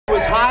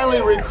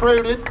highly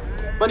recruited,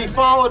 but he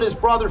followed his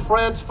brother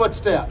Fred's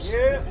footsteps.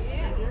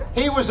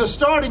 He was a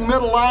starting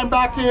middle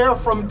linebacker here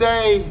from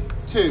day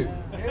 2.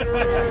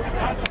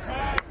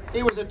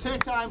 He was a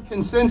 2-time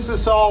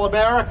consensus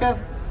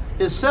All-America.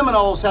 His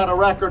Seminoles had a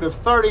record of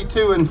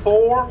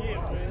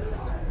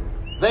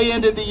 32-4. They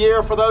ended the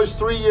year for those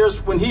 3 years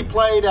when he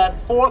played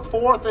at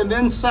fourth, and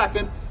then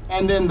second,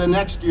 and then the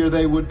next year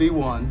they would be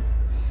 1.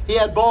 He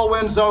had bowl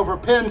wins over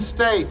Penn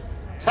State,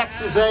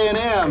 Texas A&M,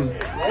 and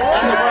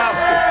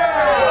Nebraska.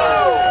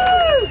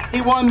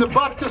 He won the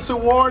Butkus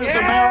Award as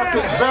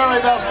America's very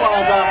best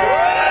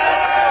linebacker.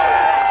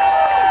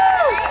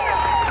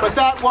 But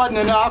that wasn't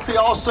enough. He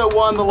also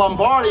won the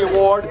Lombardi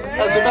Award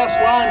as the best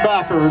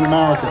linebacker in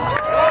America.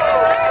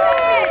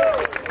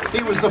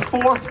 He was the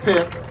 4th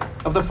pick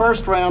of the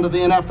first round of the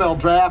NFL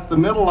draft, the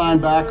middle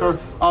linebacker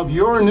of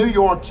your New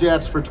York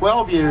Jets for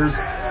 12 years.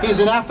 He's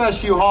an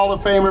FSU Hall of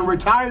Famer,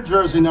 retired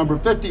jersey number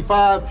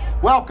 55.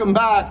 Welcome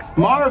back,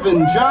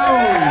 Marvin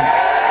Jones.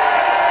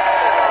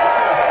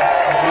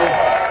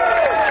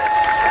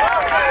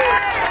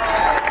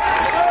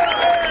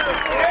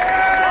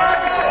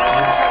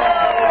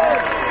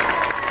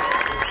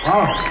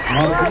 Wow, a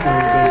lot of people. We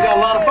got a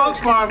lot of folks,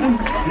 Marvin.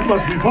 You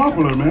must be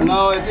popular, man.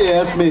 No,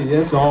 it's me.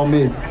 It's all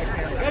me.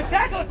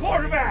 Tackle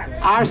quarterback.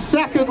 Our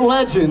second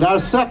legend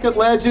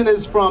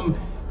is from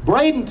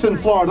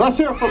Bradenton, Florida. Let's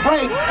hear it for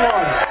Bradenton,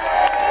 Florida.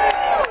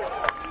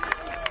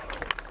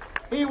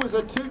 He was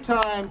a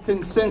 2-time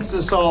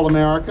consensus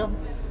All-America.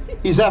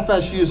 He's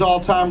FSU's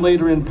all-time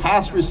leader in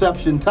pass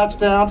reception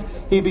touchdowns.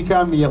 He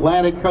became the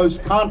Atlantic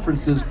Coast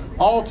Conference's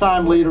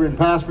all-time leader in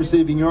pass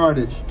receiving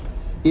yardage.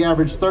 He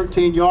averaged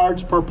 13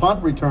 yards per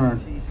punt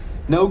return.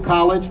 No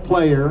college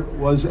player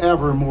was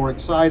ever more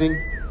exciting.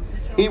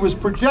 He was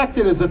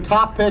projected as a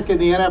top pick in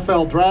the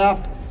NFL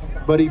draft,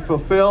 but he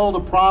fulfilled a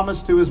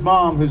promise to his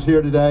mom, who's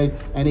here today,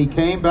 and he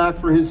came back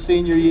for his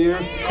senior year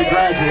to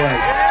graduate.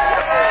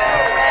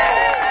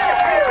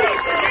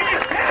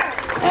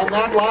 And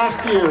that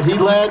last year, he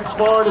led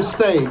Florida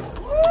State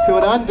to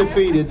an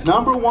undefeated,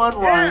 #1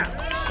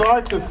 ranked,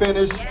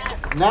 start-to-finish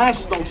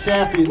national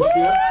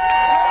championship.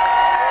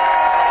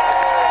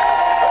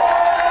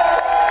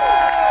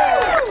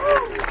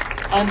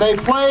 And they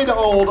played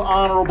Old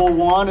Honorable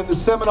One, and the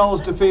Seminoles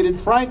defeated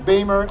Frank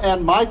Beamer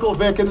and Michael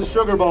Vick in the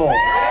Sugar Bowl.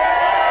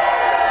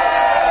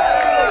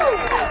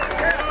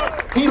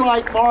 He,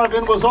 like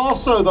Marvin, was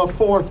also the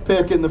 4th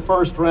pick in the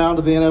first round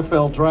of the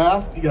NFL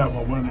draft. He got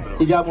more money, though.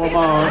 He got more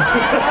money.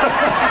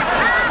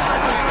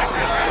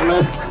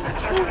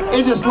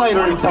 It's just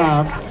later in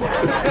time.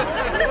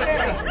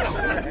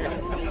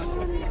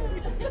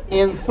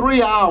 In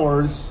 3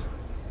 hours,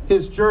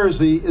 his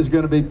jersey is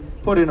going to be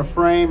put in a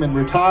frame and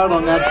retired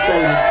on that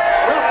stadium.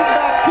 Welcome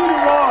back, Peter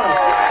Warrick.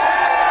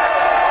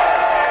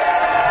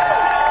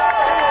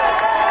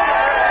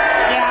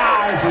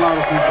 Yeah, there's a lot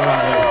of people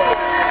out here.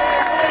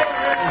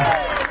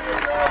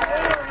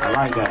 I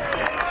like that.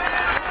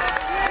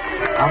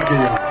 I'm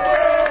doing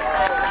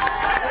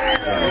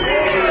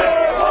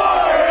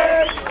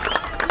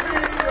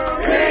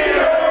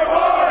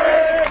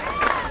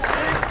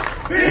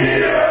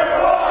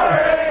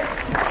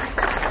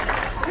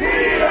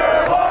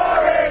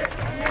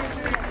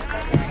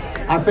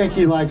I think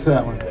he likes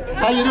that one.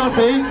 How you doing,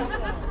 Pete?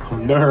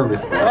 I'm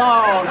nervous, man.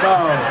 Oh,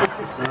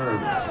 no.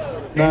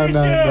 Nervous.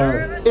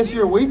 No. It's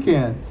your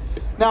weekend.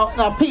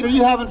 Now, Pete, are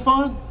you having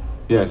fun?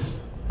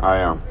 Yes, I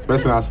am.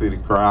 Especially when I see the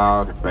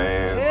crowd, the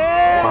fans,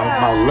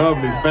 my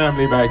lovely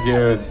family back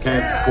here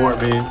came to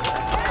support me.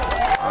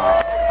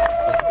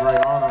 It's a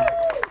great honor.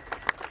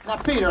 Now,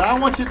 Peter, I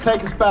want you to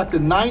take us back to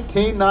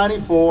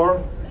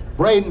 1994,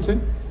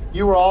 Bradenton.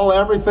 You were all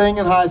everything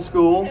in high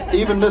school,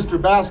 even Mr.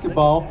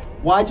 Basketball.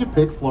 Why'd you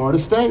pick Florida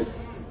State?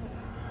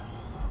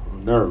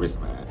 I'm nervous,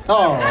 man.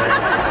 Oh.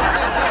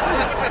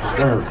 I'm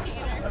nervous.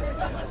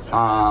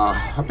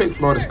 I picked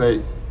Florida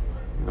State.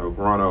 You know,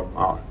 growing up,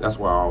 that's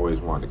where I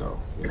always wanted to go.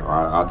 You know,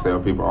 I tell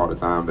people all the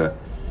time that,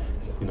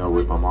 you know,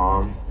 with my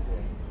mom,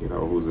 you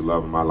know, who's the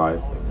love of my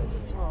life,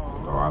 you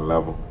know, I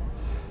love her,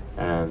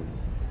 and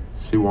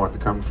she wanted to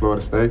come to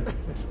Florida State,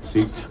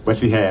 but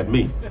she had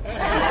me.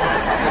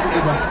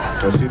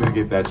 So she didn't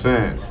get that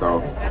chance.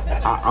 So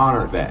I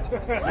honored that.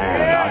 And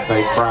I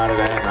take pride in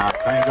that, and I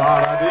thank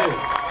God I did.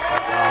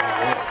 Thank God I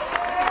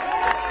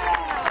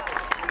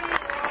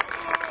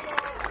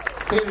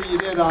did. Peter, you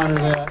did honor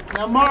that.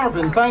 Now,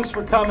 Marvin, thanks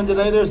for coming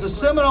today. There's a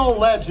Seminole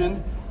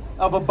legend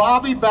of a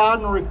Bobby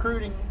Bowden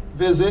recruiting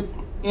visit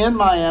in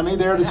Miami,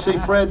 there to see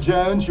Fred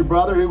Jones, your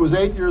brother, who was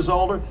 8 years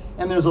older.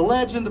 And there's a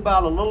legend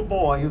about a little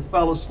boy who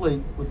fell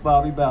asleep with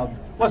Bobby Bowden.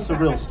 What's the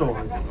real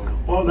story?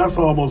 Well, that's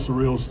almost a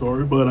real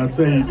story, but I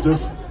tell you,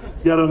 just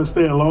you got to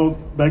understand,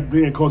 back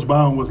then, Coach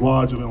Bowden was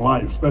larger than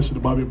life, especially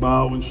the Bobby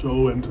Bowden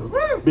show, and to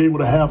be able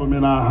to have him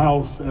in our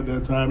house at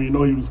that time, you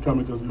know he was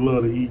coming because he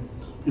loved to eat,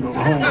 you know,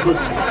 the home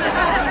cooking.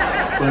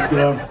 But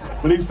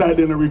when he sat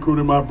there and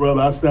recruited my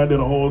brother, I sat there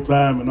the whole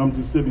time, and I'm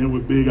just sitting here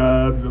with big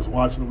eyes, just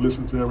watching him,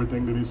 listening to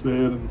everything that he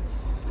said.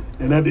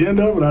 And at the end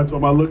of it, I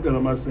looked at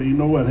him, I said, you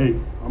know what, hey,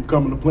 I'm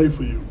coming to play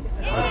for you.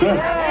 Like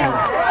that.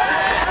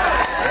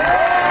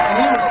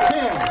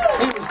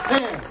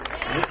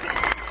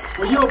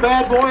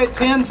 bad boy at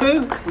 10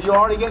 too? Were you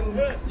already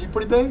you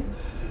pretty big?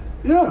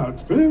 Yeah,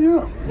 it's big,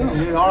 yeah.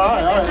 Yeah, all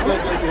right, good.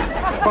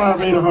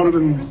 5'8",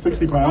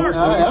 160 pounds.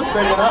 That's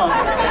big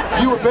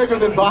enough. You were bigger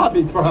than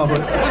Bobby, probably.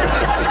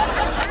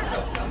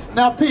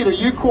 Now, Peter,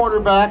 you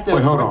quarterbacked at...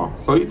 Wait, hold on.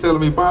 So you telling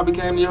me Bobby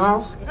came to your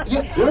house?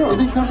 Yeah. Did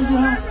he come to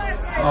your house?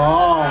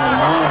 Oh,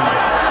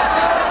 man.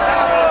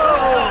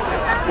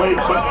 Wait,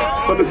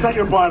 but the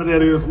second part of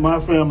that is my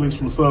family's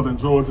from Southern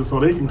Georgia, so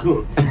they can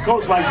cook.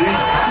 Coach like me.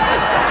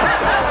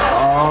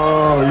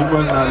 Oh, you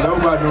must not know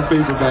about them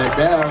people back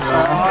there,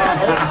 man.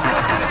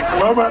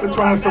 Well, I'm about to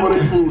try some of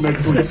their food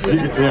next week.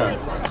 Yeah.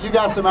 You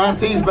got some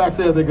aunties back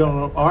there that are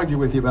going to argue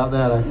with you about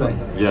that, I think.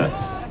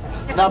 Yes.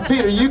 Now,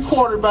 Peter, you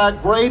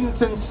quarterbacked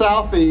Bradenton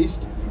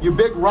Southeast. Your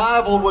big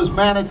rival was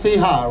Manatee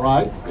High,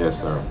 right? Yes,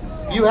 sir.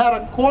 You had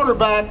a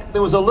quarterback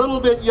that was a little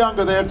bit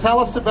younger there. Tell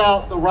us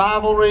about the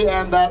rivalry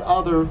and that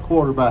other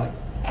quarterback.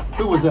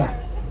 Who was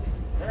that?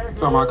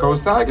 Talking about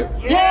Coach Tiger?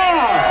 Yeah!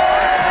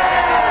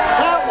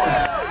 That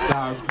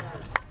one.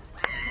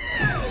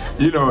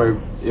 You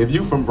know, if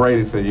you from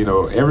Bradenton, you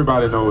know,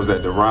 everybody knows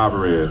that the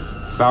rivalry is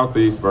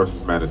Southeast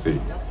versus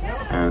Manatee.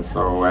 And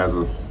so as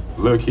a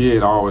little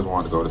kid, I always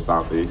wanted to go to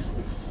Southeast.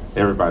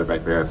 Everybody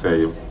back there, I tell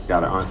you,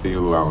 got an auntie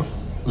who I was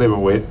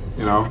living with,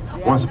 you know.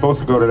 Wasn't supposed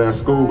to go to that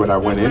school, but I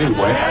went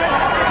anyway.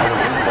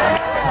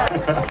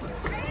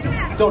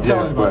 Don't tell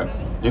us, but,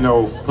 you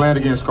know, playing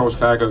against Coach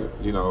Tiger,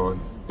 you know,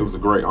 it was a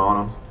great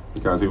honor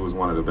because he was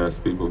one of the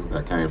best people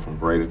that came from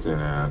Bradenton.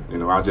 And, you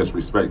know, I just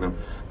respect him,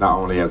 not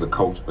only as a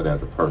coach, but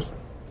as a person.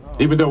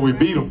 Even though we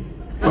beat him,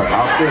 but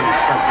I'll still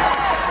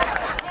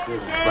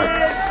respect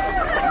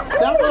him.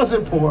 That was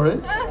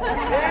important.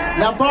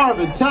 Now,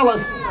 Marvin, tell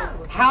us,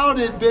 how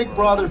did Big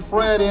Brother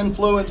Fred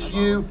influence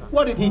you?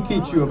 What did he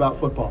teach you about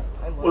football?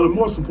 Well, the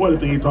most important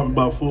thing talking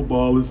about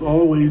football is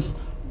always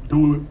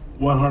do it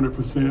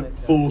 100%,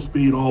 full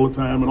speed all the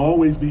time, and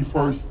always be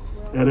first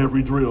at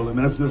every drill. And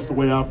that's just the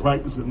way I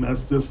practice it, and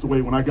that's just the way,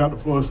 when I got to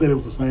Florida State, it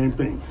was the same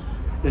thing.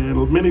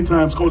 And many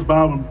times Coach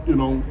Bowden, you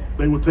know,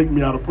 they would take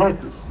me out of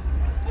practice,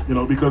 you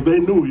know, because they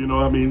knew, you know,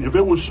 I mean, if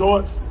it was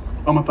shorts,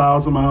 I'm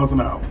 1,000 miles an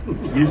hour.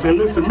 He said,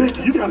 listen,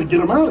 Mickey, you got to get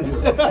him out of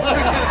here.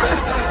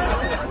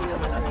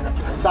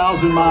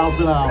 1,000 miles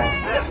an hour.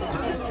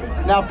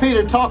 Now,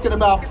 Peter, talking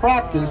about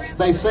practice,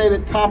 they say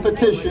that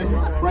competition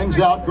brings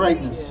out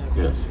greatness.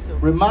 Yes.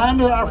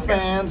 Remind our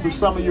fans of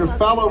some of your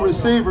fellow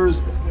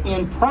receivers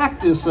in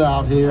practice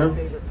out here,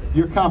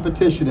 your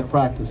competition at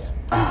practice.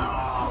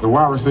 The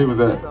wide receivers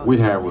that we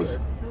had we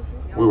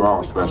were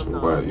all special,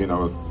 but, you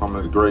know, some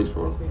of the greats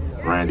were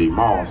Randy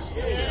Moss,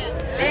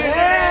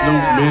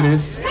 Snoop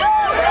Menace,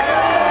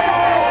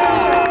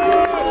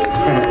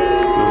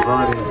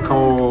 Laverne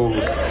Coles,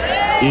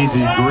 E.G.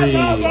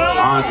 Green,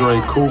 Andre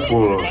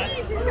Cooper,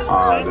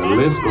 the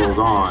list goes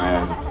on,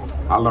 and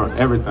I learned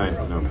everything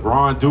from them.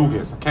 Ron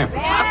Dugans, how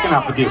can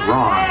I forget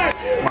Ron?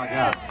 That's my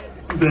guy.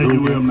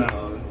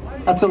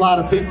 That's a lot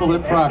of people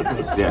at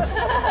practice. Yes.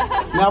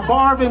 Now,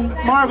 Marvin,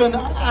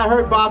 I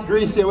heard Bob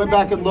Greasy. I went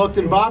back and looked,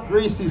 and Bob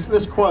Greasy's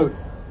this quote.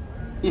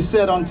 He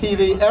said on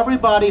TV,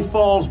 "Everybody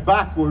falls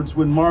backwards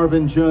when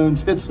Marvin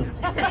Jones hits him."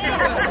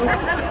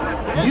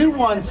 You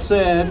once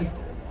said,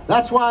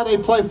 "That's why they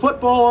play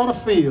football on a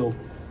field,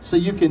 so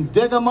you can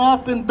dig them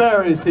up and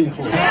bury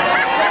people."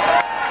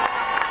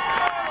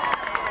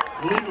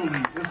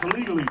 Legally, it's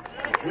legally.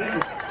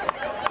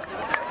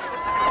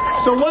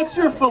 So what's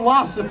your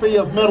philosophy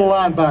of middle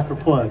linebacker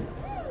play?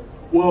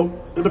 Well,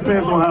 it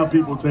depends on how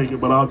people take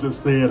it, but I'll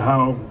just say it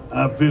how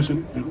I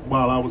visioned it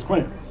while I was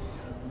playing.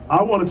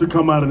 I wanted to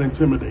come out and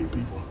intimidate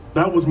people.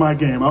 That was my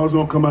game. I was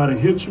going to come out and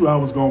hit you. I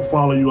was going to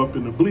follow you up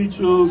in the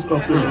bleachers,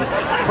 up in the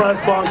press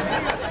box.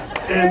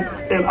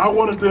 And I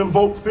wanted to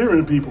invoke fear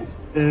in people.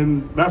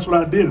 And that's what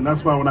I did. And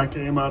that's why when I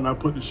came out and I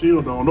put the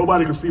shield on,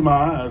 nobody could see my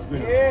eyes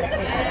then.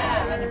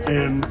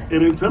 And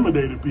it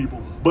intimidated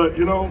people. But,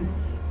 you know,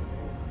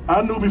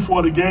 I knew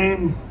before the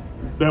game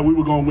that we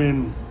were going to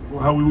win,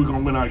 how we were going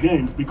to win our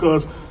games.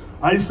 Because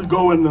I used to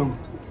go in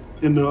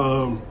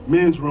the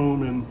men's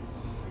room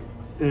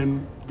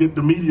and get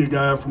the media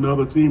guy from the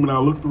other team, and I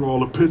look through all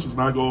the pictures,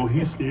 and I go,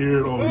 he's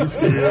scared, oh, he's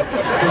scared.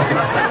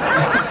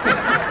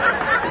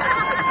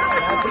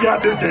 We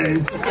got this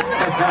game.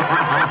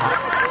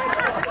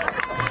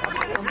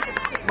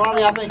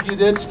 Marty, I think you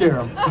did scare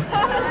him.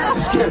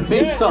 You scared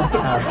me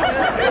sometimes.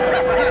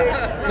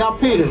 Now,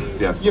 Peter,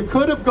 yes. You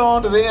could have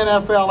gone to the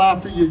NFL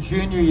after your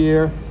junior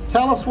year.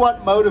 Tell us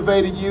what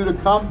motivated you to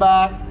come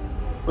back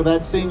for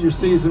that senior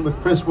season with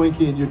Chris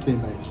Winkie and your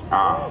teammates.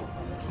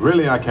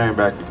 Really, I came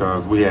back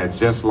because we had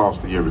just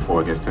lost the year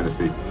before against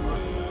Tennessee.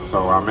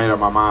 So I made up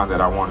my mind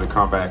that I wanted to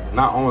come back,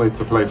 not only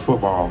to play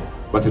football,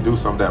 but to do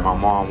something that my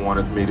mom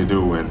wanted me to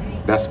do, and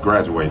that's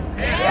graduate.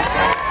 So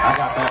I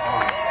got that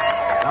on.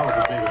 That was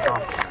a big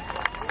accomplishment.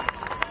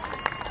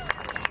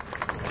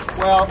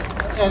 Well,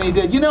 and he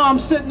did. You know, I'm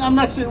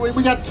not sitting,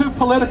 we got two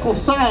political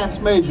science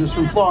majors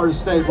from Florida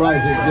State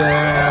right here.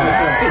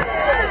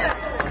 Yeah.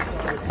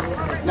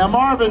 Now,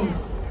 Marvin,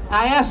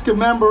 I asked a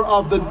member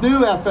of the new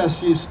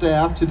FSU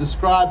staff to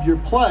describe your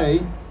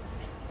play,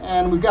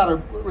 and we've got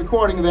a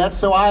recording of that,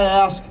 so I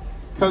asked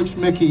Coach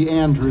Mickey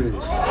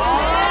Andrews.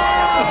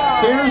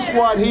 Here's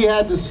what he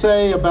had to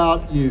say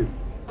about you.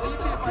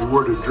 If you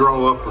were to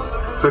draw up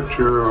a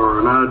picture or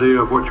an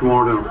idea of what you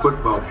wanted in a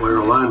football player,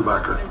 a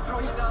linebacker,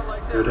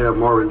 it'd have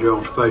Marvin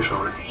Jones' face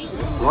on it.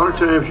 A lot of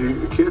times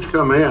the kids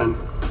come in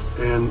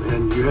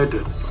and you had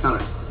to kind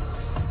of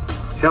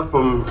help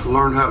them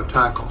learn how to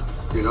tackle.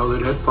 You know,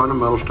 they'd had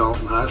fundamentals taught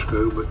in high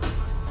school, but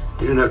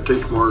you didn't have to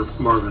teach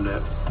Marvin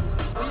that.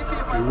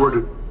 If you were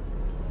to...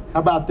 How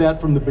about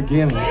that from the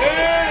beginning?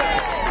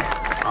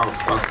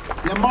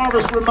 Now,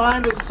 Marvis,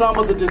 remind us some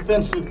of the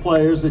defensive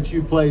players that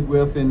you played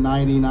with in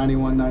 90,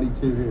 91,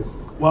 92 here.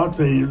 Well, I'll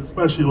tell you,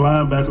 especially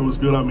linebacker was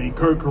good. I mean,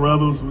 Kurt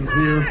Carruthers was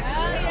here.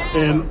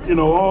 And, you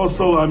know,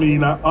 also, I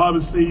mean,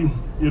 obviously,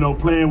 you know,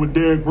 playing with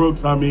Derrick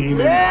Brooks, what he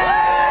meant.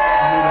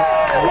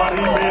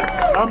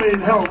 I mean,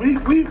 hell, we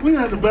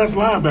had the best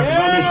linebackers.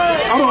 I mean,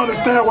 I don't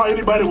understand why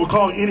anybody would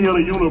call any other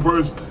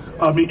university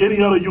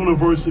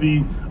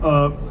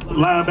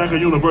linebacker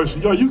university.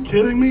 Yo, are you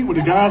kidding me with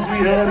the guys we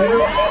had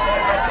here?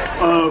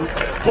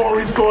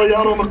 Corey Story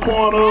out on the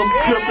corner,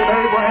 Clifton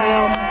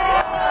Abraham.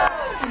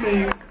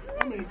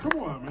 I mean, come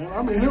on, man.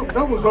 I mean,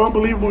 that was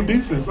unbelievable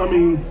defense. I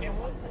mean,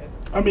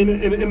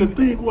 and the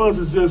thing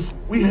is just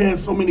we had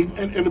so many.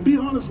 And to be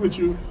honest with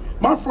you,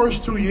 my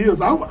first 2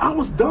 years, I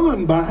was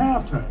done by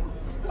halftime.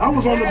 I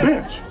was on the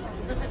bench.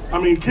 I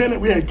mean,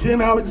 we had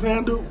Ken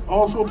Alexander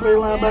also played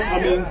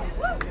linebacker.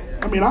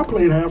 I mean, I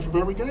played half of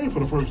every game for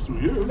the first 2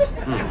 years.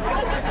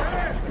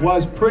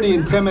 Was pretty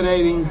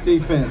intimidating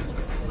defense.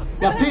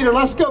 Now, Peter,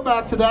 let's go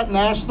back to that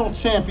national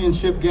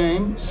championship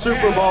game,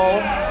 Super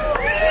Bowl,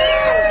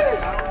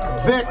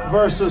 Vic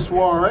versus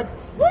Warrick.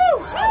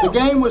 The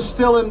game was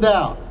still in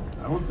doubt.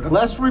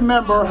 Let's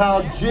remember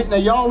how, now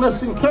y'all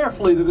listen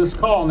carefully to this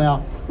call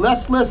now.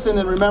 Let's listen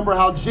and remember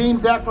how Gene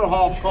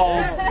Deckerhoff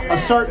called a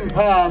certain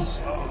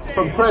pass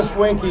from Chris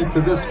Winkie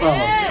to this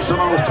fellow.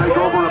 Seminoles take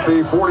over at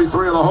the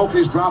 43 of the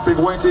Hokies, dropping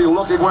Winkie,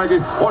 looking Winkie,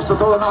 wants to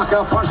throw the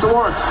knockout punch to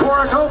Warrick.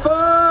 Warrick open!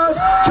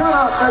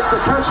 Cannot make the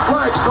catch,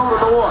 flags thrown to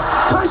the wall.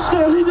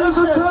 Touchdown, he does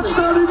a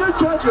touchdown, he did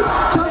catch it.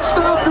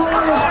 Touchdown,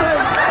 Florida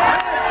State.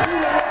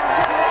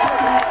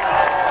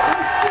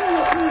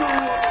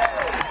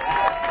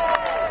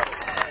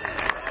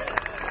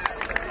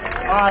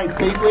 All right,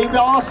 Pete, we've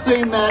all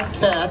seen that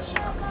catch.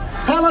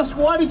 Tell us,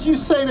 what did you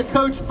say to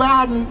Coach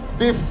Bowden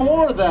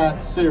before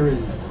that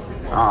series?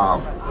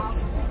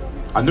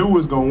 I knew we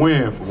was going to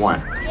win for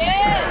one.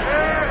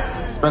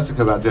 Especially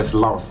because I just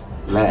lost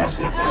last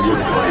year. I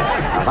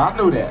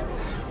knew that.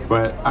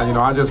 But,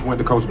 I just went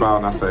to Coach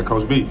Bowden and I said,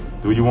 Coach B,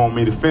 do you want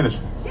me to finish?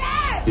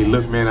 He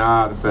looked me in the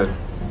eye and said,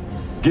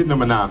 get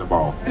number 9 the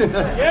ball.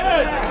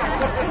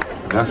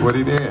 That's what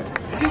he did.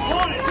 You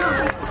already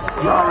know.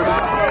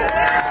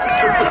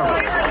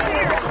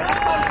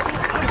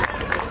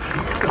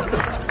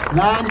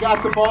 9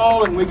 got the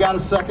ball, and we got a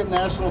second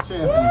national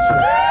championship.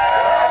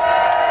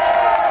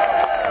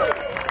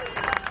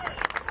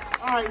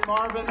 All right,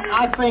 Marvin,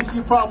 I think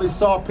you probably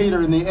saw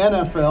Peter in the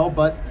NFL,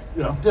 but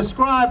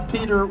describe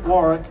Peter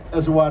Warrick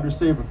as a wide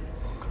receiver.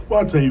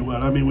 Well, I'll tell you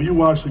what, when you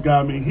watch the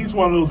guy, he's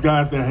one of those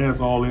guys that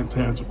has all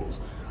intangibles.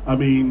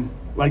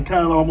 Like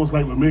kind of almost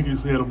like what Mickey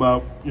said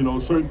about,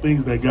 certain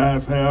things that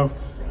guys have.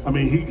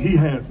 He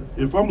has it.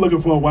 If I'm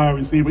looking for a wide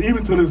receiver,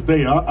 even to this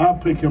day, I'll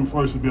pick him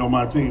first to be on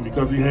my team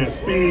because he had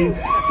speed.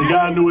 The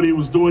guy knew what he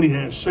was doing. He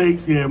had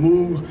shakes. He had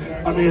moves.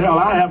 Hell,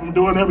 I have him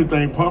doing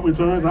everything. Punt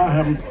returns. I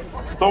have him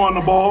throwing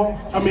the ball.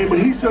 But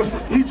he's just a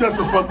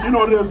fun.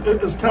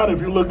 It's kind of,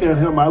 if you look at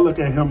him, I look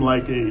at him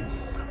like a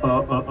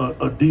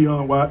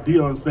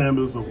Deion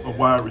Sanders of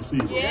wide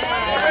receiver.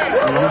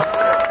 That's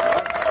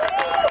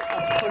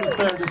a pretty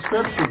fair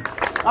description.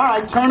 All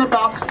right,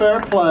 turnabout's fair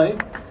play.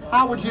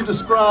 How would you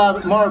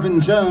describe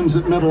Marvin Jones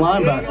at middle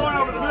linebacker?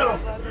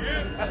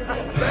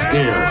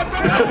 Scared.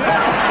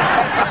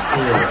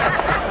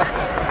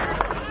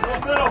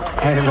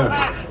 Hey, look.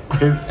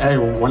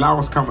 When I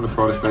was coming to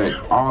Florida State,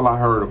 all I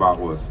heard about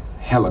was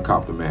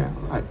helicopter man.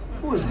 I'm like,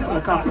 who is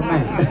helicopter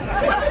man? When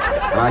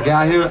I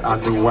got here, I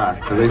knew why.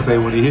 Because they say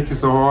when he hit you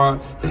so hard,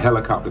 the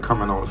helicopter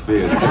coming on the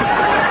field.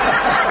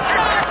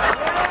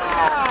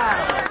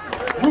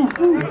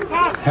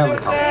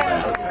 Helicopter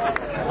man.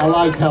 I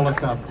like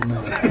helicopter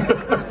man.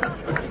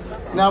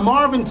 Now,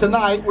 Marvin,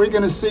 tonight we're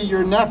going to see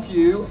your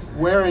nephew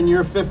wearing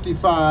your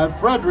 55,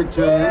 Frederick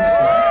Jones.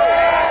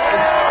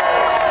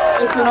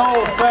 It's an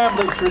old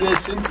family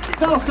tradition.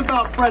 Tell us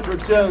about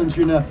Frederick Jones,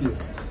 your nephew.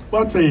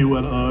 Well, I'll tell you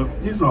what,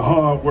 he's a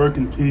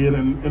hard-working kid,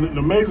 and the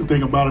amazing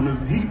thing about him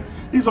is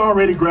he's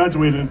already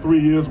graduated in 3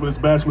 years with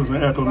his bachelor's in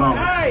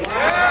economics.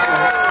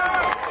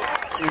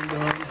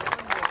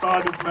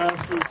 Started his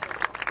master's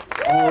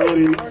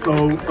already.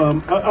 So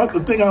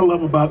the thing I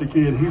love about the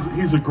kid,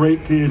 he's a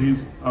great kid.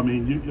 If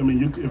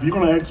you're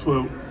gonna ask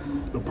for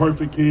the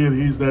perfect kid,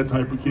 he's that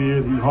type of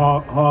kid. He's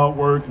hard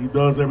work. He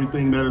does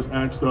everything that is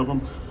asked of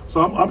him.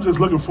 So I'm just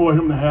looking for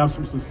him to have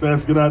some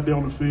success, get out there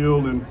on the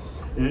field and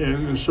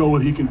show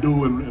what he can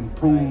do and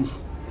prove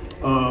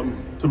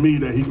to me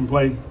that he can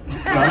play.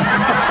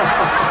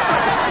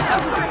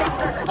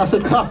 That's a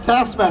tough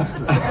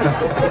taskmaster.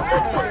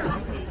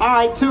 All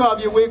right, two of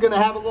you, we're going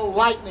to have a little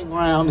lightning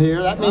round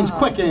here. That means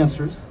quick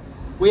answers.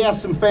 We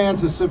asked some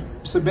fans to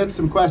submit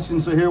some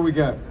questions, so here we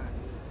go.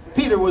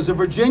 Peter, was a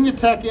Virginia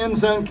Tech end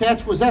zone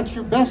catch, was that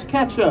your best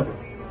catch ever?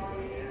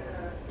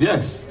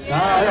 Yes.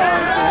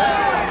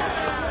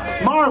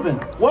 Marvin,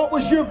 what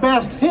was your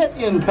best hit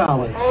in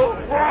college?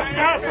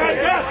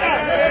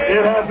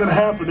 It hasn't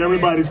happened.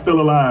 Everybody's still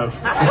alive.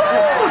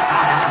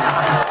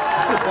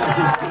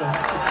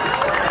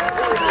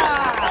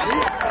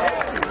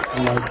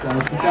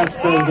 That's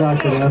better than I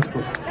could ask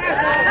for.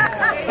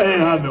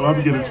 Hey, I know.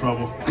 I'm getting in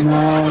trouble. No,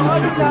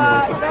 you're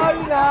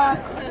not.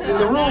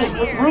 The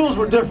rules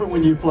were different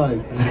when you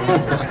played.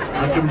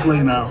 I can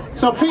play now.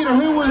 So, Peter,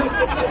 who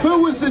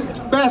was the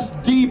best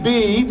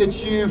DB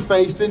that you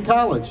faced in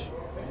college?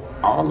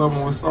 All of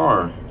them were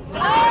sorry.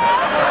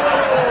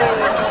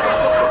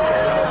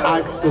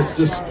 I was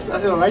just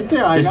right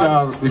there. Besides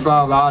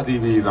our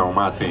DBs on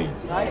my team.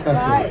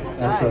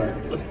 That's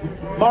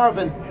right.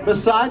 Marvin,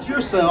 besides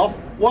yourself,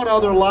 what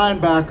other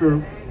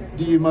linebacker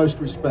do you most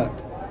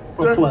respect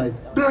for play?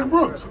 Derek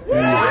Brooks. We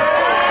were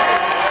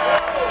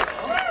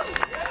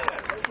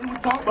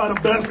talking about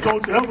the best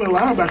coach ever,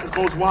 linebacker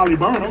coach Wally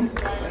Burnham.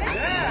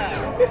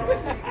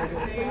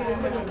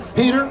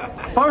 Peter,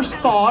 first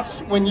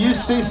thoughts when you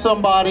see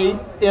somebody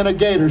in a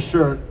Gator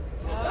shirt?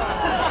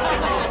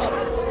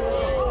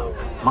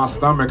 My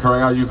stomach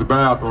hurt. I use the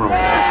bathroom.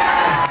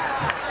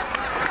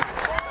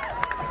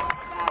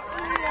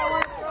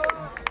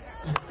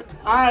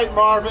 All right,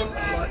 Marvin,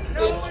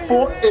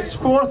 it's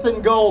 4th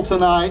and goal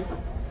tonight.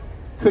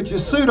 Could you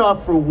suit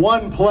up for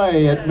one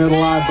play at middle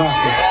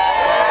linebacker?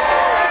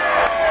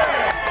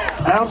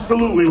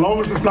 Absolutely, long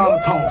as it's not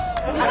a toss.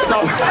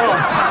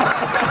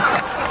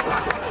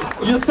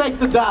 You'll take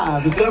the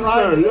dive, is that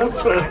right? Yes,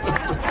 sir.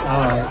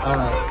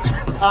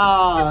 All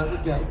right. We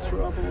got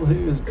Trouble.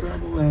 Here's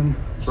Trouble and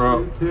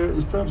Snoop here.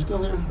 Is Trouble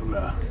still here?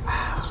 Nah.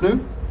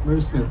 Snoop?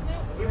 Where's Snoop?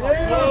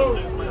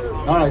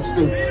 All right,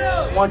 Snoop.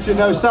 I want you to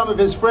know some of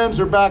his friends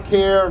are back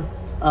here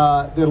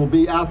that'll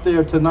be out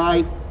there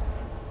tonight.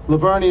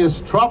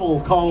 Lavernius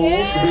Trouble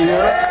Coles will be here.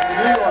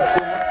 The New York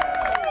Jets.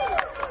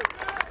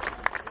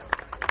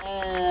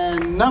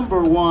 And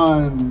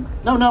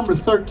number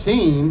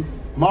 13,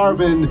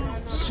 Marvin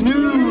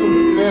Snoop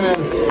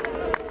Menace.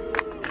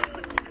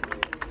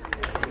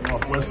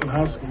 Northwestern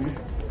High School.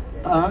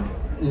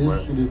 You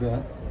can do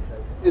that.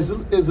 Is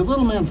the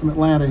little man from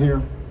Atlanta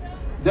here?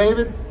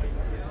 David?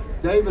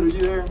 David, are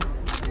you here?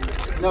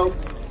 Nope.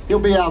 He'll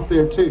be out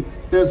there too.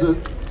 There's a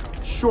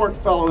short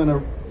fellow in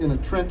a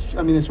trench.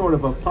 I mean, it's sort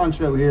of a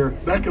poncho here.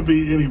 That could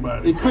be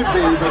anybody. It could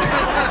be,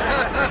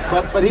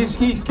 but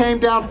he came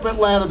down from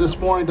Atlanta this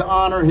morning to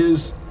honor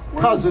his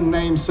cousin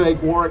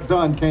namesake. Warrick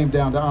Dunn came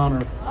down to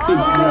honor his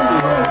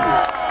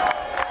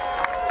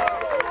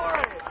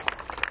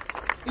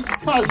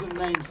cousin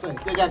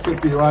namesake. They got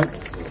good for you, right?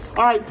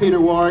 All right, Peter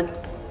Warrick,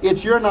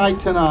 it's your night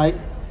tonight.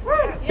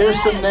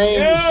 Here's some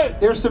names.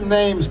 Here's some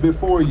names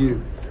before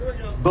you: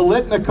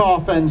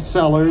 Bolitnikoff and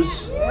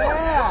Sellers,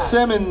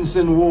 Simmons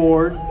and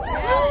Ward,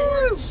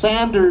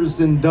 Sanders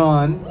and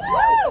Dunn,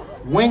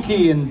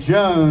 Winky and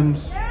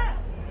Jones,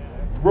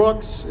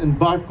 Brooks and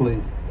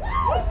Buckley.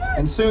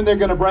 And soon they're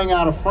going to bring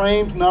out a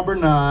framed number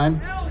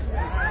 9.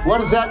 What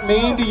does that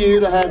mean to you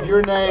to have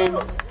your name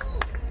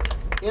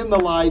in the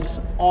lights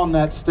on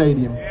that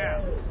stadium?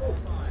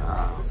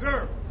 I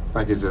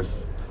think it's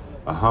just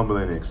a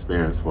humbling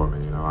experience for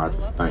me. You know, I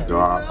just thank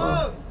God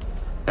for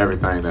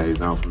everything that He's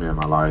done for me in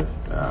my life.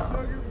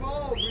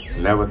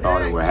 Never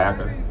thought it would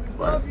happen,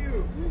 but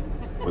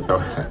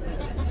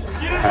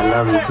I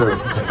love you too.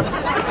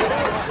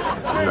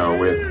 You know,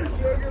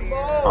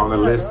 on the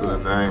list of the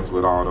names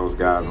with all those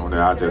guys on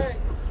there,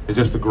 it's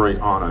just a great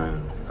honor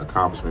and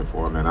accomplishment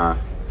for me, and I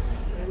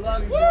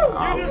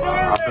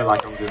feel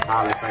like I'm just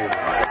highly favored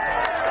right now.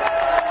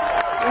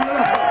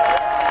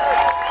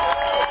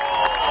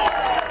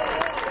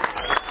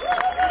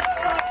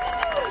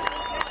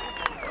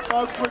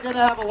 Folks, we're going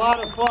to have a lot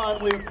of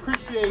fun. We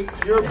appreciate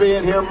your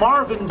being here.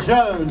 Marvin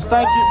Jones,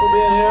 thank you for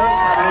being here.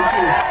 Thank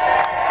you.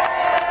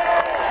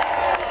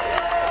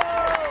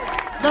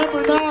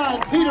 Number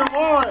 9, Peter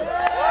Warrick.